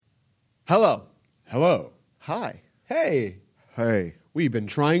Hello. Hello. Hi. Hey. Hey. We've been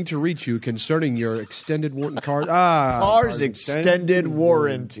trying to reach you concerning your extended warranty card. Cars extended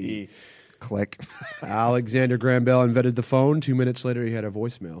warranty. Click. Alexander Graham Bell invented the phone. 2 minutes later, he had a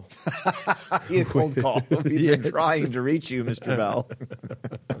voicemail. He a cold call. We've been trying to reach you, Mr. Bell.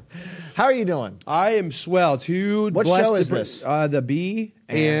 How are you doing? I am swell. What show is this? The B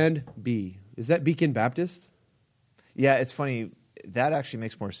and B. Is that Beacon Baptist? Yeah, it's funny. That actually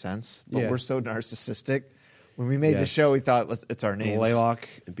makes more sense. But we're so narcissistic. When we made the Yes. show, we thought it's our names. Blaylock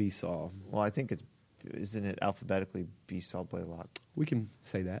and B-Saul. Well, I think isn't it alphabetically B-Saul, Blaylock? We can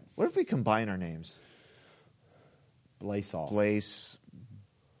say that. What if we combine our names? Blaysaul. Blaze,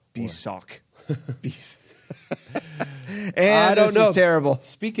 B-Sock. And I don't this know. is terrible.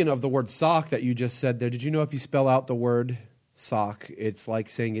 Speaking of the word sock that you just said there, did you know if you spell out the word sock, it's like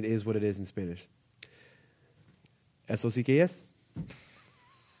saying it is what it is in Spanish? S-O-C-K-S?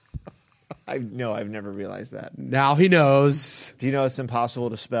 I've never realized that. Now he knows. Do you know it's impossible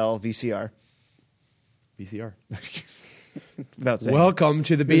to spell VCR? VCR. Without saying Welcome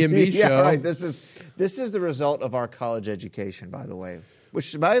to the B&B yeah, show. right. This is the result of our college education, by the way.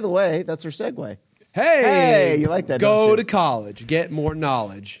 Which, by the way, that's our segue. Hey, you like that, Go don't you? to college. Get more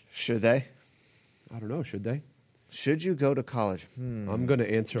knowledge. Should they? I don't know. Should they? Should you go to college? I'm going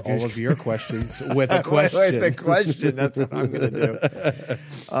to answer all of your questions with a question. Wait, the question. That's what I'm going to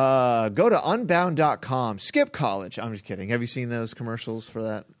do. Go to unbound.com. Skip college. I'm just kidding. Have you seen those commercials for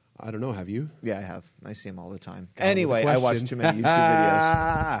that? I don't know. Have you? Yeah, I have. I see them all the time. Got with Anyway, the I question. watch too many YouTube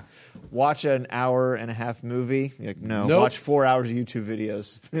videos. Watch an hour and a half movie. You're like, no. Nope. Watch 4 hours of YouTube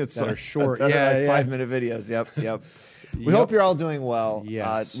videos. It's That are short. that are Yeah, like yeah. 5-minute videos. Yep. We Yep. hope you're all doing well.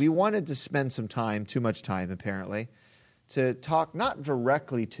 Yes. We wanted to spend some time, too much time apparently, to talk not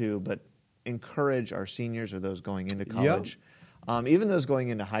directly to, but encourage our seniors or those going into college, even those going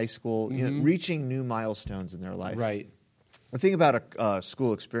into high school, you know, reaching new milestones in their life. Right. The thing about a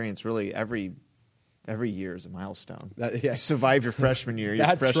school experience, really, every year is a milestone. Yeah. You survive your freshman year. Your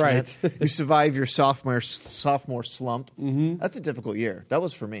That's freshman right. You survive your sophomore slump. That's a difficult year. That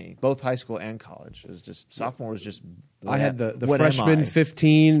was for me, both high school and college. It was just sophomore was just. I had the what am freshman I?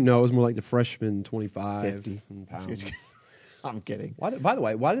 15. No, it was more like the freshman 25 50. pounds. I'm kidding. By the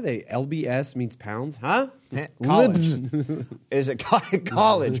way, why do they LBS means pounds? Huh? College is it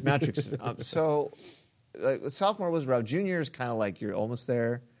college metrics? So, sophomore was rough. Junior is kind of like you're almost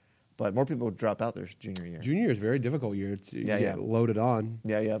there, but more people drop out their junior year. Junior is a very difficult year to Yeah. get loaded on.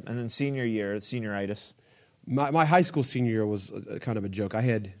 Yeah. And then senior year, senioritis. My high school senior year was kind of a joke. I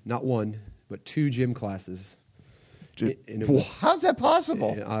had not one, but 2 gym classes. And it was, How's that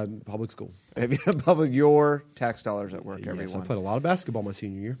possible? public school. Have you public your tax dollars at work? Yes, Everyone. I played a lot of basketball my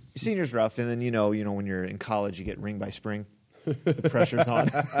senior year. Senior's rough, and then you know when you're in college, you get ring by spring. The pressure's on.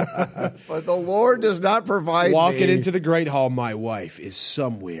 But the Lord does not provide. Walking me. into the great hall, my wife is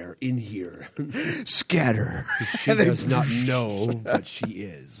somewhere in here. Scatter. She does not know, but she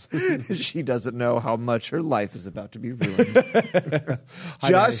is. She doesn't know how much her life is about to be ruined.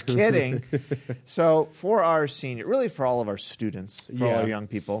 Just kidding. So for our senior, really for all of our students, for all our young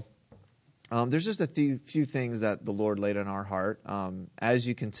people, there's just a few things that the Lord laid on our heart. As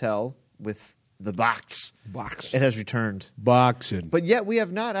you can tell with the box, it has returned. Boxing. But yet we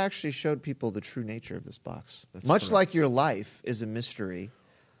have not actually showed people the true nature of this box. Much correct. like your life is a mystery,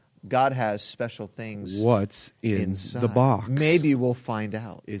 God has special things What's in inside. the box? Maybe we'll find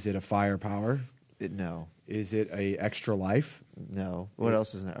out. Is it a firepower? No. Is it a extra life? No. What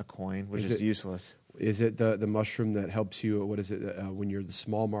else is there? A coin, which Is is it- useless. Is it the mushroom that helps you? What is it? When you're the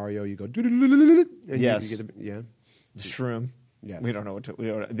small Mario, you go. And Yes. You get The shroom. Yes. We don't know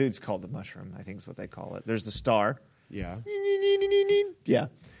it's called the mushroom, I think is what they call it. There's the star. Yeah. Yeah.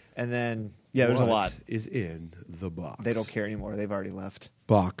 And then, there's a lot. What is in the box? They don't care anymore. They've already left.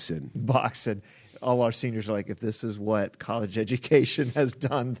 Boxing. Box. And all our seniors are like, if this is what college education has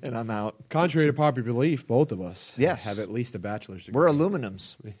done, then I'm out. Contrary to popular belief, both of us Yes. have at least a bachelor's degree. We're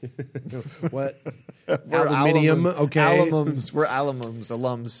aluminums. What? We're Aluminium, okay. Alumums. We're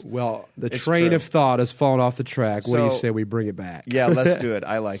alums. Well, the It's train true. of thought has fallen off the track. What do you So- say we bring it back? Yeah, let's do it.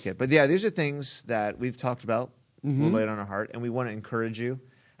 I like it. But yeah, these are things that we've talked about, Mm-hmm. laid on our heart, and we want to encourage you.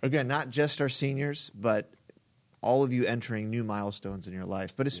 Again, not just our seniors, but all of you entering new milestones in your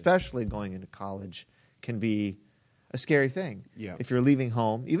life, but especially going into college can be a scary thing. Yeah. If you're leaving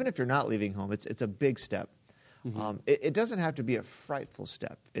home, even if you're not leaving home, it's a big step. Mm-hmm. It doesn't have to be a frightful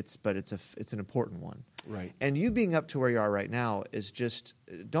step, but it's an important one. Right. And you being up to where you are right now is just,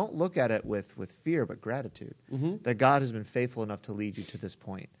 don't look at it with fear, but gratitude that God has been faithful enough to lead you to this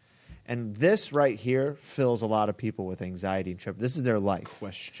point. And this right here fills a lot of people with anxiety and trip. This is their life.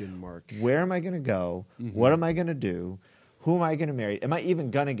 Question mark. Where am I going to go? Mm-hmm. What am I going to do? Who am I going to marry? Am I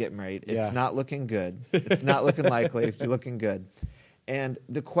even going to get married? It's not looking good. It's not looking likely if you're looking good. And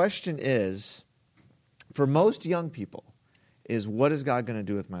the question is, for most young people, is what is God going to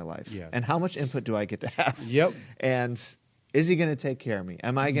do with my life? Yeah. And how much input do I get to have? Yep. And is he going to take care of me?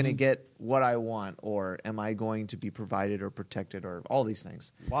 Am I going to get what I want? Or am I going to be provided or protected or all these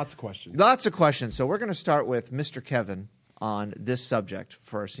things? Lots of questions. Lots of questions. So we're going to start with Mr. Kevin on this subject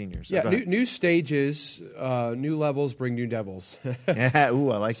for our seniors. So new stages, new levels bring new devils. Yeah,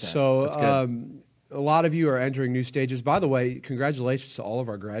 ooh, I like that. So That's good. a lot of you are entering new stages. By the way, congratulations to all of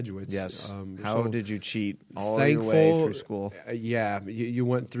our graduates. Yes. How did you cheat all your way through school? You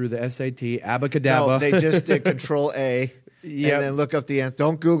went through the SAT, abacadabra. No, they just did Control A. Yep. And then look up the answer.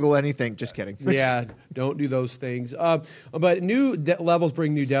 Don't Google anything. Just kidding. Yeah, don't do those things. But new levels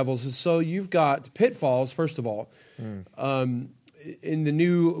bring new devils. So you've got pitfalls, first of all. In the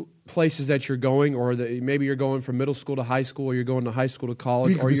new places that you're going, or maybe you're going from middle school to high school, or you're going to high school to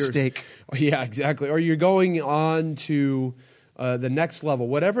college. Big mistake. Yeah, exactly. Or you're going on to the next level.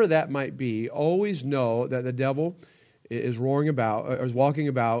 Whatever that might be, always know that the devil is roaring about, or is walking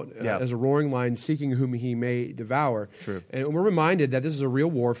about as a roaring lion, seeking whom he may devour. True. And we're reminded that this is a real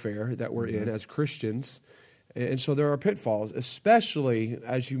warfare that we're in as Christians. And so there are pitfalls, especially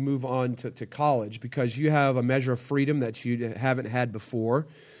as you move on to college, because you have a measure of freedom that you haven't had before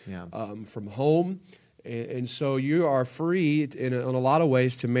from home. And so you are free in a lot of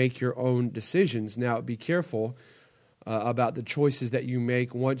ways to make your own decisions. Now, be careful about the choices that you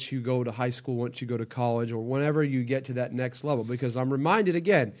make once you go to high school, once you go to college, or whenever you get to that next level. Because I'm reminded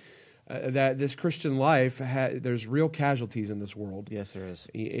again that this Christian life, there's real casualties in this world. Yes, there is.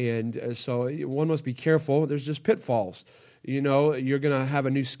 And so one must be careful. There's just pitfalls. You're going to have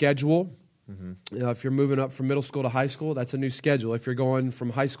a new schedule. If you're moving up from middle school to high school, that's a new schedule. If you're going from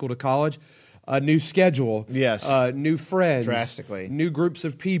high school to college, a new schedule. Yes. New friends. Drastically. New groups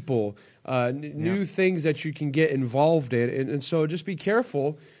of people. New things that you can get involved in. And so just be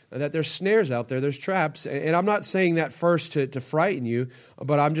careful that there's snares out there, there's traps. And I'm not saying that first to frighten you,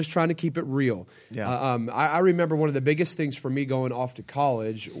 but I'm just trying to keep it real. Yeah. I remember one of the biggest things for me going off to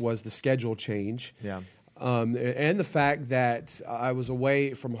college was the schedule change. Yeah. And the fact that I was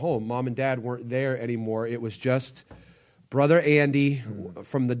away from home. Mom and Dad weren't there anymore. It was just Brother Andy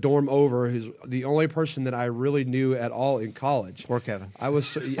from the dorm over, who's the only person that I really knew at all in college. Poor Kevin. I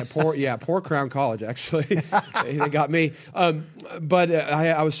was poor Crown College actually. They got me. But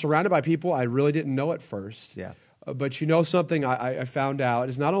I was surrounded by people I really didn't know at first. Yeah. But you know something I found out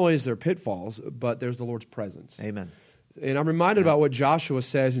is not only is there pitfalls, but there's the Lord's presence. Amen. And I'm reminded about what Joshua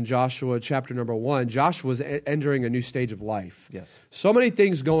says in Joshua chapter number 1. Joshua's entering a new stage of life. Yes. So many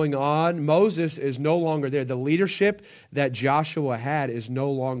things going on. Moses is no longer there. The leadership that Joshua had is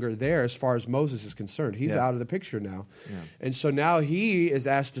no longer there as far as Moses is concerned. He's out of the picture now. Yeah. And so now he is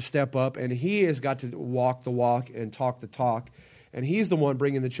asked to step up, and he has got to walk the walk and talk the talk. And he's the one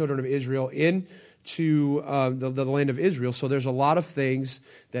bringing the children of Israel in to the land of Israel. So there's a lot of things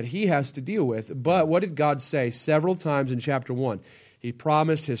that he has to deal with. But what did God say several times in chapter 1? He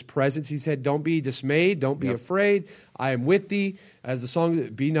promised his presence. He said, don't be dismayed. Don't be afraid. I am with thee. As the song,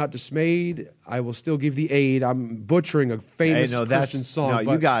 be not dismayed. I will still give thee aid. I'm butchering a famous Christian song.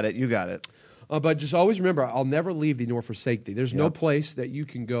 No, you got it. You got it. But just always remember, I'll never leave thee nor forsake thee. There's no place that you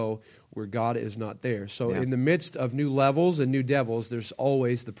can go where God is not there. So in the midst of new levels and new devils, there's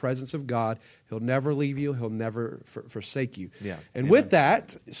always the presence of God. He'll never leave you. He'll never forsake you. Yeah. And with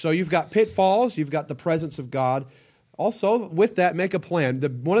that, so you've got pitfalls. You've got the presence of God. Also, with that, make a plan.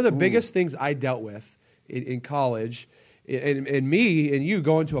 One of the biggest things I dealt with in college, and me and you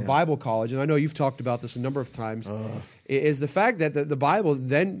going to a Bible college, and I know you've talked about this a number of times, is the fact that the Bible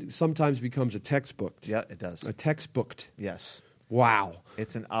then sometimes becomes a textbook. Yeah, it does. A textbooked. Yes. Wow.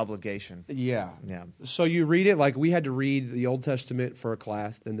 It's an obligation. Yeah. Yeah. So you read it like we had to read the Old Testament for a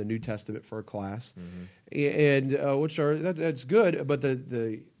class, then the New Testament for a class, and that's good. But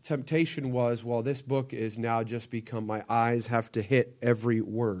the temptation was, well, this book is now just become my eyes have to hit every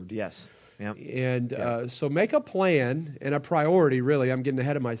word. Yes. Yep. And so make a plan and a priority. Really, I'm getting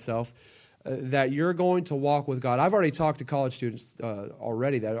ahead of myself. That you're going to walk with God. I've already talked to college students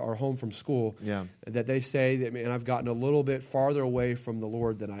already that are home from school. Yeah. That they say that, man, I've gotten a little bit farther away from the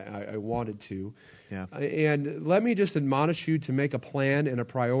Lord than I wanted to. Yeah. And let me just admonish you to make a plan and a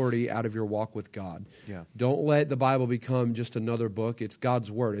priority out of your walk with God. Yeah. Don't let the Bible become just another book. It's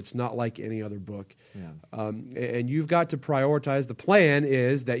God's Word. It's not like any other book. Yeah. And you've got to prioritize. The plan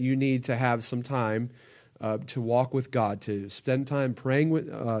is that you need to have some time to walk with God, to spend time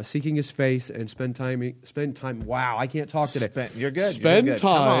praying, seeking His face, and spend time. Wow, I can't talk today. You're good. Spend You're good.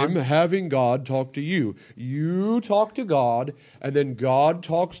 time having God talk to you. You talk to God, and then God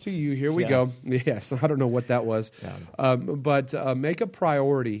talks to you. Here we go. Yes, I don't know what that was, but make a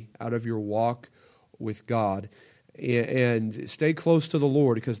priority out of your walk with God. And stay close to the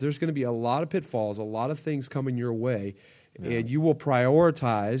Lord, because there's going to be a lot of pitfalls, a lot of things coming your way. Yeah. And you will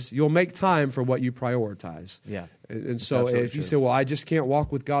prioritize. You'll make time for what you prioritize. Yeah. And so if you say, well, I just can't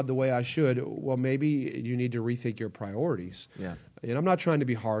walk with God the way I should, well, maybe you need to rethink your priorities. Yeah. And I'm not trying to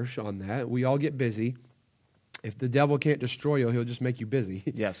be harsh on that. We all get busy. If the devil can't destroy you, he'll just make you busy.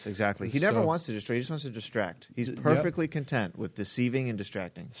 Yes, exactly. He never wants to destroy. He just wants to distract. He's perfectly content with deceiving and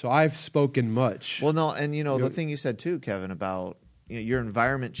distracting. So I've spoken much. Well, no, and the thing you said too, Kevin, about your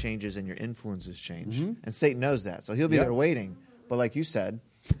environment changes and your influences change. Mm-hmm. And Satan knows that. So he'll be there waiting. But like you said,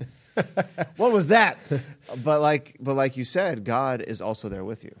 what was that? But like you said, God is also there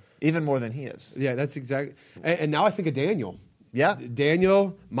with you, even more than he is. Yeah, that's exactly. And now I think of Daniel. Yeah.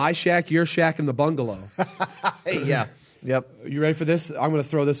 Daniel, my shack, your shack, and the bungalow. Yeah. Yep. You ready for this? I'm going to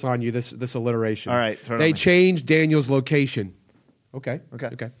throw this on you, this alliteration. All right. They changed Daniel's location. Okay.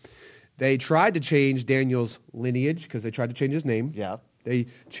 They tried to change Daniel's lineage because they tried to change his name. Yeah. They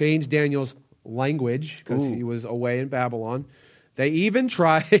changed Daniel's language because he was away in Babylon. They even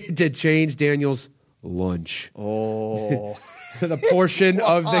tried to change Daniel's lunch. Oh. The portion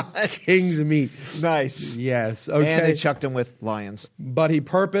of the king's meat. Nice. Yes. Okay. And they chucked him with lions. But he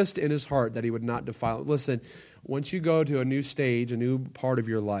purposed in his heart that he would not defile. Listen, once you go to a new stage, a new part of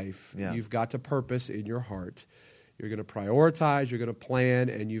your life, you've got to purpose in your heart. You're going to prioritize, you're going to plan,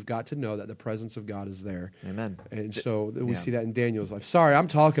 and you've got to know that the presence of God is there. Amen. And so we see that in Daniel's life. Sorry, I'm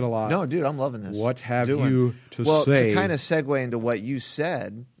talking a lot. No, dude, I'm loving this. What have you to say? Well, to kind of segue into what you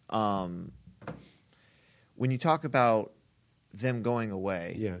said, when you talk about them going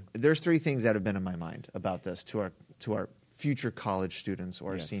away, there's three things that have been in my mind about this to our future college students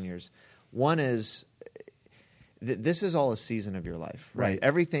or seniors. One is this is all a season of your life, right?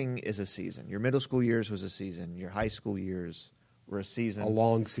 Everything is a season. Your middle school years was a season. Your high school years were a season. A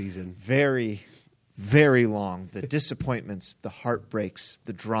long season. Very, very long. The disappointments, the heartbreaks,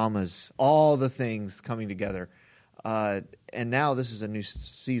 the dramas, all the things coming together. And now this is a new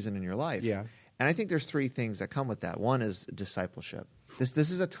season in your life. Yeah. And I think there's three things that come with that. One is discipleship. This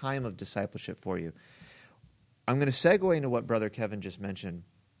is a time of discipleship for you. I'm going to segue into what Brother Kevin just mentioned.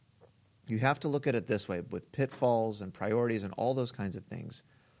 You have to look at it this way, with pitfalls and priorities and all those kinds of things.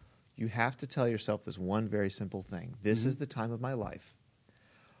 You have to tell yourself this one very simple thing. This is the time of my life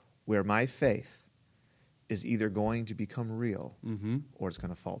where my faith is either going to become real or it's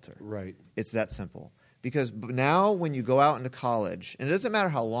going to falter. Right. It's that simple. Because now when you go out into college, and it doesn't matter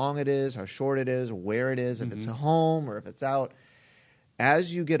how long it is, how short it is, or where it is, if it's at home or if it's out,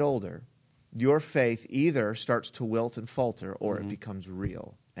 as you get older, your faith either starts to wilt and falter or it becomes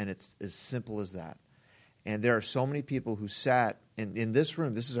real. And it's as simple as that. And there are so many people who sat in this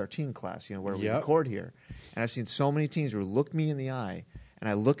room. This is our teen class, where we record here. And I've seen so many teens who look me in the eye, and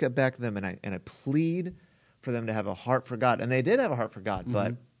I look back at them and I plead for them to have a heart for God. And they did have a heart for God,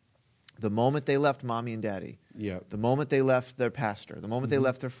 but the moment they left mommy and daddy, the moment they left their pastor, the moment they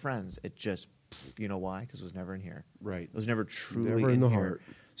left their friends, it just, you know why? Because it was never in here. Right. It was never truly never in the here. heart.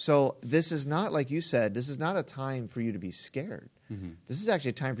 So this is not, like you said, this is not a time for you to be scared. This is actually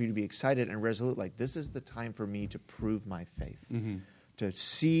a time for you to be excited and resolute. Like, this is the time for me to prove my faith, to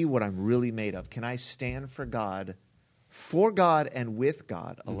see what I'm really made of. Can I stand for God and with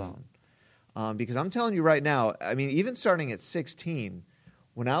God alone? Because I'm telling you right now, I mean, even starting at 16,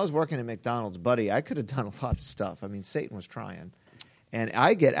 when I was working at McDonald's, buddy, I could have done a lot of stuff. I mean, Satan was trying. And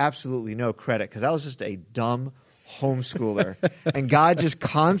I get absolutely no credit because I was just a dumb homeschooler. And God just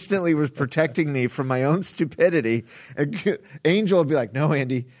constantly was protecting me from my own stupidity. And Angel would be like, no,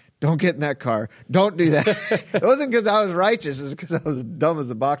 Andy, don't get in that car. Don't do that. It wasn't because I was righteous. It was because I was dumb as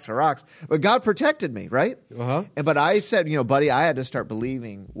a box of rocks. But God protected me, right? But I said, buddy, I had to start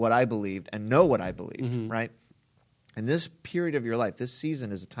believing what I believed and know what I believed, right? And this period of your life, this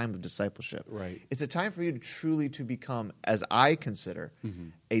season, is a time of discipleship. Right. It's a time for you to truly to become, as I consider,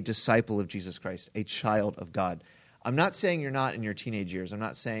 a disciple of Jesus Christ, a child of God. I'm not saying you're not in your teenage years. I'm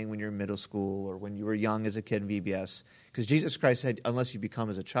not saying when you're in middle school or when you were young as a kid in VBS. Because Jesus Christ said, unless you become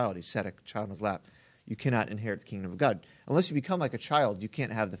as a child, he set a child in his lap, you cannot inherit the kingdom of God. Unless you become like a child, you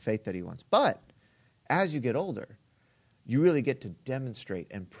can't have the faith that he wants. But as you get older, you really get to demonstrate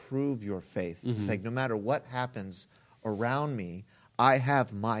and prove your faith. It's like no matter what happens around me, I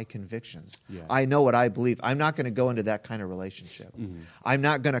have my convictions. Yeah. I know what I believe. I'm not going to go into that kind of relationship. Mm-hmm. I'm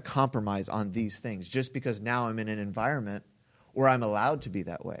not going to compromise on these things just because now I'm in an environment where I'm allowed to be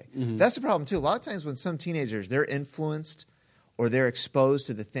that way. Mm-hmm. That's the problem, too. A lot of times when some teenagers, they're influenced or they're exposed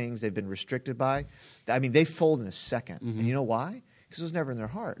to the things they've been restricted by, I mean, they fold in a second. Mm-hmm. And you know why? Because it was never in their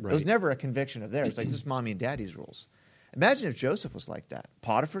heart. Right. It was never a conviction of theirs. It's like, this is mommy and daddy's rules. Imagine if Joseph was like that.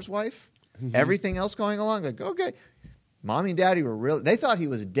 Potiphar's wife, everything else going along, like, okay. Mommy and daddy were really, they thought he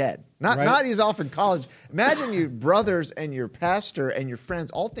was dead. Not he's off in college. Imagine your brothers and your pastor and your friends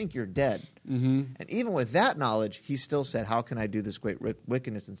all think you're dead. Mm-hmm. And even with that knowledge, he still said, how can I do this great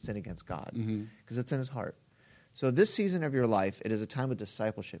wickedness and sin against God? Because it's in his heart. So this season of your life, it is a time of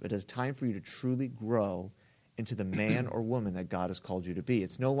discipleship. It is time for you to truly grow into the man or woman that God has called you to be.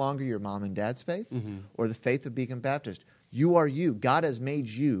 It's no longer your mom and dad's faith or the faith of Beacon Baptist. You are you. God has made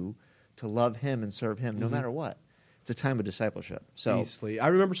you to love him and serve him no matter what. It's a time of discipleship. So, Easily. I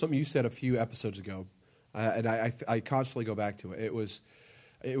remember something you said a few episodes ago, and I constantly go back to it. It was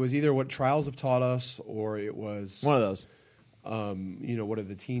either what trials have taught us, or it was one of those. What have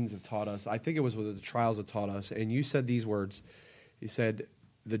the teens have taught us. I think it was what the trials have taught us. And you said these words. You said,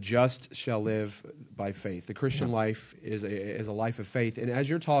 "The just shall live by faith." The Christian life is a life of faith. And as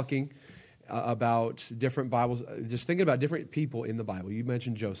you're talking about different Bibles, just thinking about different people in the Bible. You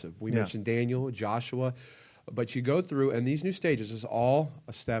mentioned Joseph. We mentioned Daniel, Joshua. But you go through, and these new stages is all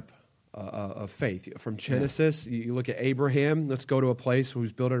a step of faith. From Genesis, you look at Abraham. Let's go to a place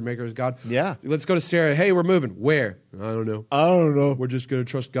whose builder and maker is God. Yeah. Let's go to Sarah. Hey, we're moving. Where? I don't know. We're just going to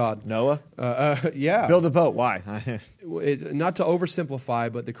trust God. Noah? Yeah. Build a boat. Why? Not to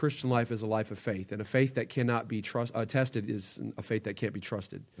oversimplify, but the Christian life is a life of faith. And a faith that cannot be tested is a faith that can't be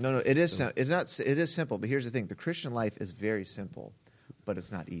trusted. No, it is it is simple, but here's the thing. The Christian life is very simple, but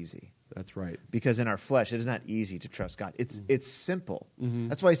it's not easy. That's right. Because in our flesh, it is not easy to trust God. It's simple.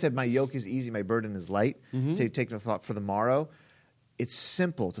 That's why he said, my yoke is easy, my burden is light. Take the thought for the morrow. It's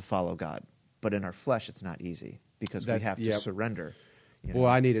simple to follow God. But in our flesh, it's not easy because we have to surrender. Well,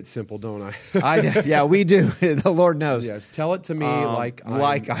 I need it simple, don't I? Yeah, we do. The Lord knows. Yes, tell it to me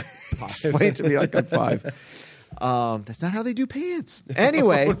explain to me like I'm 5. That's not how they do pants.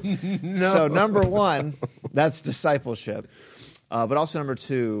 Anyway, So number 1, that's discipleship. But also number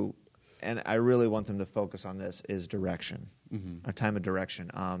 2, and I really want them to focus on this, is direction, a time of direction.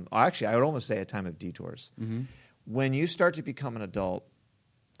 Actually, I would almost say a time of detours. When you start to become an adult,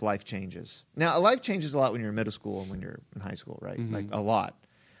 life changes. Now, life changes a lot when you're in middle school and when you're in high school, right? Like a lot.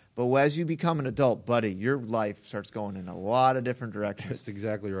 But as you become an adult, buddy, your life starts going in a lot of different directions. That's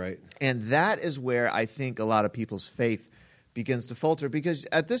exactly right. And that is where I think a lot of people's faith begins to falter, because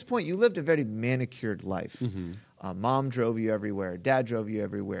at this point you lived a very manicured life. Mom drove you everywhere. Dad drove you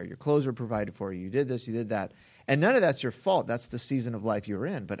everywhere. Your clothes were provided for you. You did this, you did that. And none of that's your fault. That's the season of life you're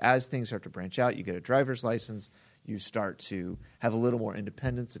in. But as things start to branch out, you get a driver's license, you start to have a little more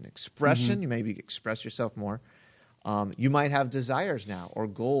independence and expression. You maybe express yourself more. You might have desires now, or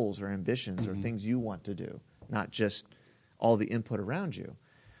goals or ambitions or things you want to do, not just all the input around you.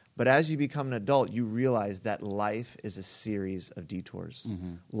 But as you become an adult, you realize that life is a series of detours.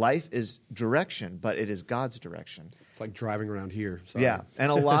 Life is direction, but it is God's direction. It's like driving around here. Sorry. Yeah,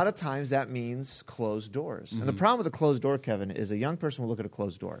 and a lot of times that means closed doors. And the problem with a closed door, Kevin, is a young person will look at a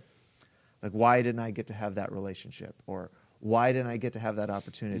closed door. Like, why didn't I get to have that relationship? Or why didn't I get to have that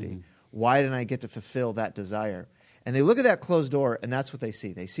opportunity? Why didn't I get to fulfill that desire? And they look at that closed door, and that's what they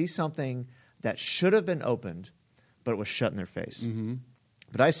see. They see something that should have been opened, but it was shut in their face.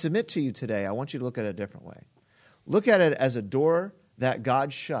 But I submit to you today, I want you to look at it a different way. Look at it as a door that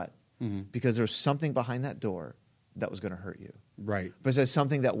God shut because there's something behind that door that was going to hurt you. Right. But there's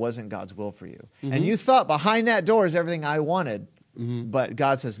something that wasn't God's will for you. And you thought behind that door is everything I wanted, but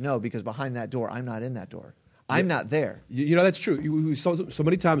God says no, because behind that door, I'm not in that door. I'm not there. You know, that's true. So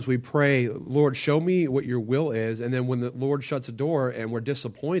many times we pray, Lord, show me what your will is. And then when the Lord shuts a door and we're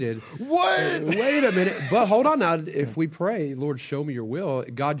disappointed. What? Wait a minute. But hold on now. If we pray, Lord, show me your will,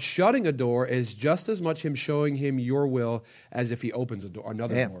 God shutting a door is just as much him showing him your will as if he opens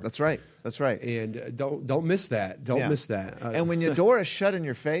another door. That's right. That's right. And don't miss that. Don't miss that. And when your door is shut in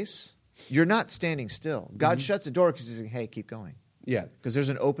your face, you're not standing still. God shuts a door because he's saying, hey, keep going. Yeah. Because there's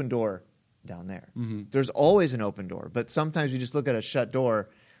an open door down there. There's always an open door, but sometimes you just look at a shut door.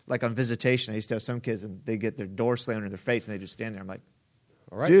 Like on visitation, I used to have some kids and they get their door slammed in their face and they just stand there. I'm like,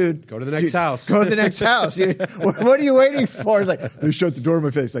 all right, dude, go to the next house. Go to the next house. What are you waiting for? It's like, they shut the door in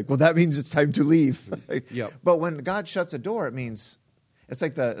my face. Like, well, that means it's time to leave. Yep. But when God shuts a door, it means it's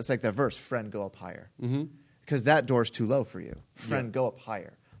like that verse, friend, go up higher. Because that door's too low for you. Friend, go up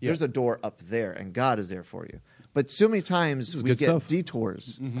higher. There's a door up there, and God is there for you. But so many times we get stuff.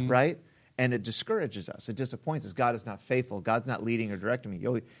 detours, right? And it discourages us. It disappoints us. God is not faithful. God's not leading or directing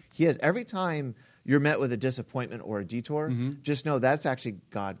me. He is. Every time you're met with a disappointment or a detour, just know that's actually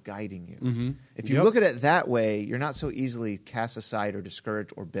God guiding you. If you look at it that way, you're not so easily cast aside or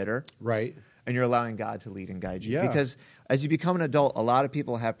discouraged or bitter. Right. And you're allowing God to lead and guide you. Yeah. Because as you become an adult, a lot of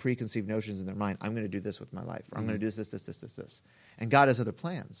people have preconceived notions in their mind. I'm going to do this with my life. Or I'm going to do this. And God has other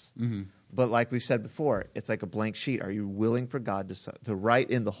plans. But like we've said before, it's like a blank sheet. Are you willing for God to write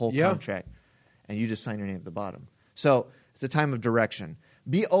in the whole contract? And you just sign your name at the bottom. So it's a time of direction.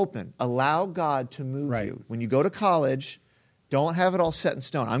 Be open. Allow God to move you. When you go to college, don't have it all set in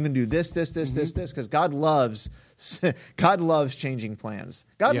stone. I'm going to do this, because God loves changing plans.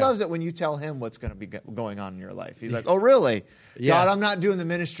 God loves it when you tell him what's going to be going on in your life. He's like, oh, really? God, I'm not doing the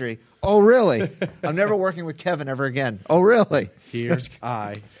ministry. Oh, really? I'm never working with Kevin ever again. Oh, really? Here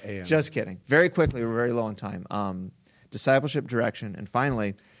I am. Just kidding. Very quickly, we're very low on time. Discipleship, direction, and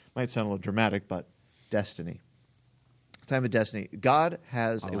finally, might sound a little dramatic, but destiny. Time of destiny. God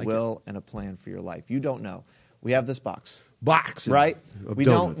has a will and a plan for your life. You don't know. We have this box. Right? We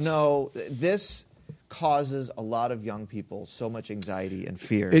don't know. This causes a lot of young people so much anxiety and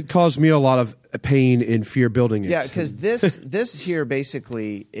fear. It caused me a lot of pain and fear building it. Yeah, because this here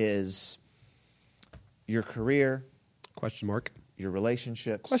basically is your career. Question mark. Your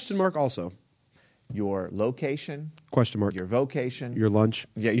relationships. Question mark also. Your location. Question mark. Your vocation. Your lunch.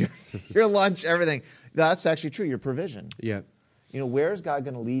 Yeah, your lunch, everything. That's actually true. Your provision. Yeah. Where is God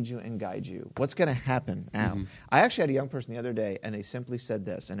going to lead you and guide you? What's going to happen now? I actually had a young person the other day, and they simply said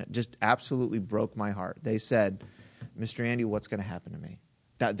this, and it just absolutely broke my heart. They said, Mr. Andy, what's going to happen to me?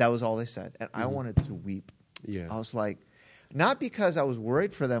 That was all they said. And I wanted to weep. Yeah. I was like, not because I was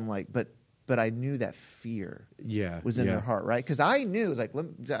worried for them, but I knew that fear was in their heart, right? Because I knew,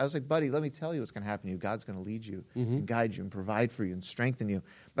 I was like, buddy, let me tell you what's going to happen to you. God's going to lead you and guide you and provide for you and strengthen you.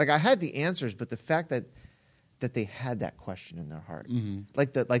 Like, I had the answers, but the fact that they had that question in their heart.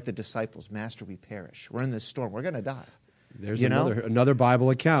 Like the disciples, Master, we perish. We're in this storm. We're going to die. There's another Bible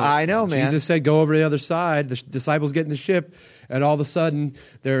account. I know, man. Jesus said, go over to the other side. The disciples get in the ship, and all of a sudden,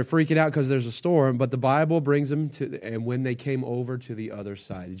 they're freaking out because there's a storm. But the Bible brings them to, and when they came over to the other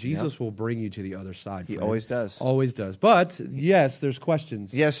side. Jesus will bring you to the other side. He always does. Always does. But, yes, there's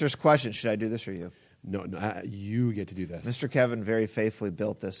questions. Yes, there's questions. Should I do this or you? No, you get to do this. Mr. Kevin very faithfully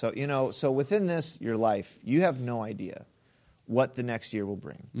built this. So, so within this, your life, you have no idea what the next year will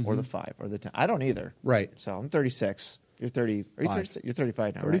bring, or the 5, or the 10. I don't either. Right. So I'm 36. You're 30. Are you 36? You're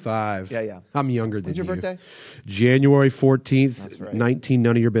 35 now, 35. Right? Yeah. I'm younger than you. When's your birthday? January 14th, That's right. 19,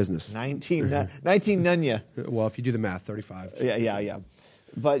 none of your business. 19 none ya. Well, if you do the math, 35. Yeah.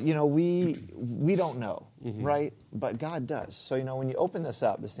 But, we don't know, right? But God does. So, when you open this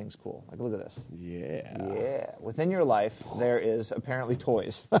up, this thing's cool. Like, look at this. Yeah. Within your life, there is apparently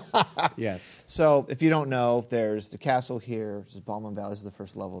toys. Yes. So, if you don't know, there's the castle here. This is Ballman Valley. This is the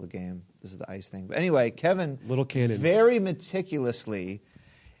first level of the game. This is the ice thing. But anyway, Kevin Little cannons. very meticulously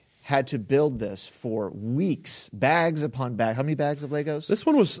had to build this for weeks, bags upon bags. How many bags of Legos? This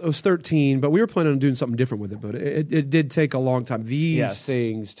one was 13, but we were planning on doing something different with it, but it did take a long time. These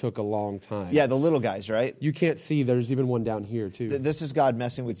things took a long time. Yeah, the little guys, right? You can't see, there's even one down here, too. This is God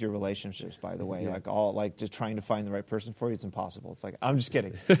messing with your relationships, by the way. Like just trying to find the right person for you, it's impossible. It's like, I'm just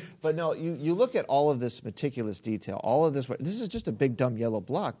kidding. But no, you look at all of this meticulous detail, all of this. This is just a big, dumb yellow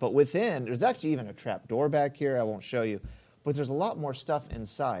block. But within, there's actually even a trap door back here. I won't show you. But there's a lot more stuff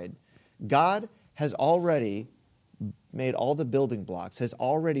inside. God has already made all the building blocks, has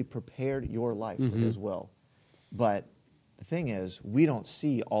already prepared your life for His will. But the thing is, we don't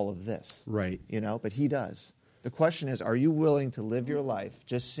see all of this. Right. But He does. The question is, are you willing to live your life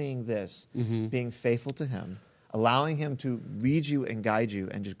just seeing this, being faithful to Him, allowing Him to lead you and guide you,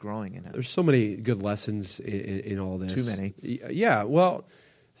 and just growing in Him? There's so many good lessons in all this. Too many. Yeah, well,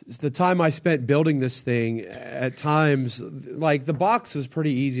 the time I spent building this thing, at times, like the box was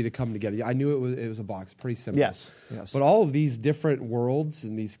pretty easy to come together. I knew it was a box, pretty simple. Yes. But all of these different worlds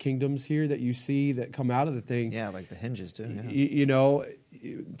and these kingdoms here that you see that come out of the thing. Yeah, like the hinges too. Yeah.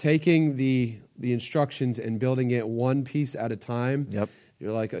 Taking the instructions and building it one piece at a time. Yep.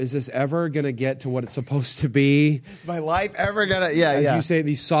 You're like, is this ever going to get to what it's supposed to be? Is my life ever going to? Yeah, As you say,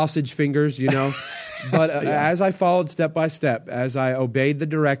 these sausage fingers, But as I followed step by step, as I obeyed the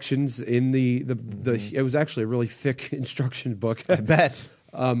directions in the it was actually a really thick instruction book. I bet.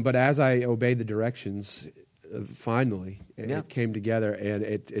 But as I obeyed the directions, finally, it came together, and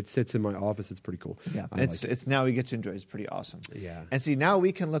it sits in my office. It's pretty cool. Yeah, it's now we get to enjoy it. It's pretty awesome. Yeah. And see, now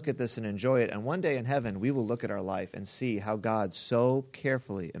we can look at this and enjoy it, and one day in heaven, we will look at our life and see how God so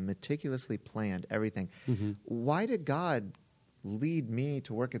carefully and meticulously planned everything. Mm-hmm. Why did God lead me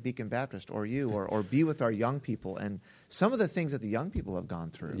to work at Beacon Baptist or you or be with our young people? And some of the things that the young people have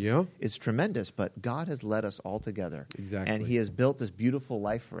gone through is tremendous, but God has led us all together. Exactly. And he has built this beautiful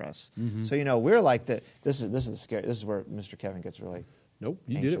life for us. Mm-hmm. So, we're like this is scary. This is where Mr. Kevin gets really Nope,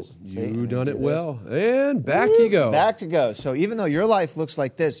 you anxious. did it. You done it well. And back you go. Back to go. So even though your life looks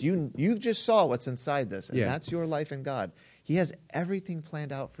like this, you just saw what's inside this, and that's your life in God. He has everything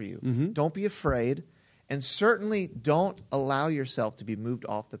planned out for you. Mm-hmm. Don't be afraid. And certainly don't allow yourself to be moved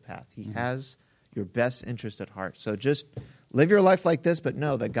off the path. He has your best interest at heart. So just live your life like this, but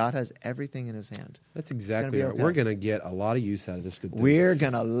know that God has everything in his hand. That's exactly right. Okay. We're going to get a lot of use out of this good thing. We're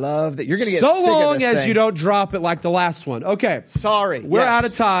going to love that. You're going to get so sick long of this as thing. You don't drop it like the last one. Okay. Sorry. We're out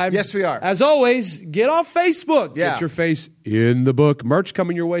of time. Yes, we are. As always, get off Facebook. Yeah. Get your face in the book. Merch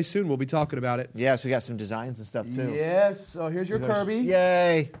coming your way soon. We'll be talking about it. Yes, we got some designs and stuff, too. Yes. So here's your Kirby.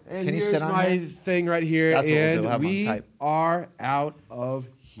 Yay. And Can you sit on my here? thing right here. That's what and we'll do. we are out of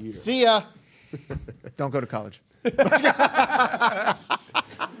here. See ya. Don't go to college.